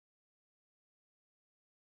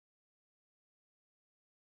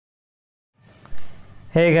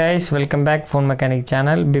Hey guys, welcome back Phone Mechanic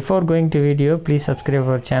channel. Before going to video, please subscribe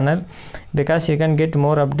our channel because you can get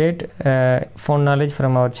more update phone knowledge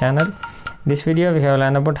from our channel. This video we have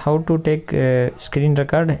learned about how to take screen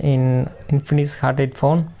record in Infinix Hot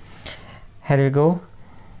phone. Here we go.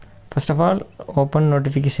 First of all, open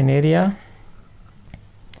notification area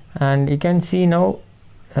and you can see now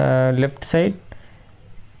left side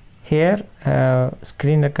here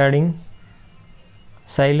screen recording,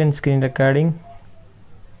 silent screen recording,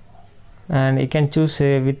 and you can choose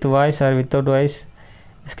with voice or without voice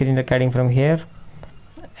screen recording from here.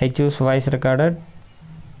 I choose voice recorded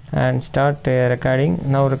and start recording.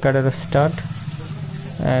 Now recorder start,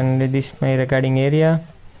 and this is my recording area,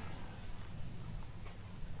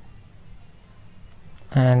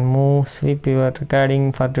 and move sweep your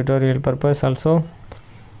recording for tutorial purpose also,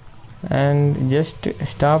 and just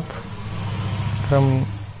stop from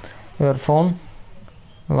your phone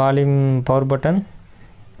volume power button,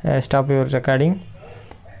 stop your recording,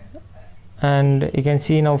 and you can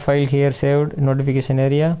see now file here saved notification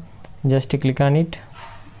area. Just click on it,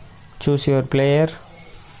 choose your player,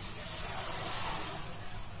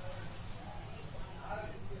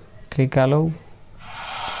 click allow.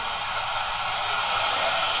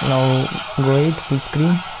 Now go it full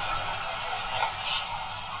screen.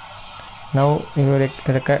 Now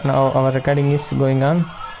now our recording is going on.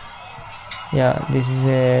 Yeah, this is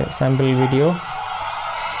a sample video.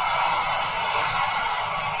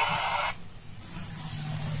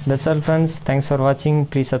 That's all friends, thanks for watching.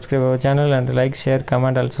 Please subscribe our channel and like, share,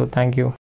 comment also. Thank you.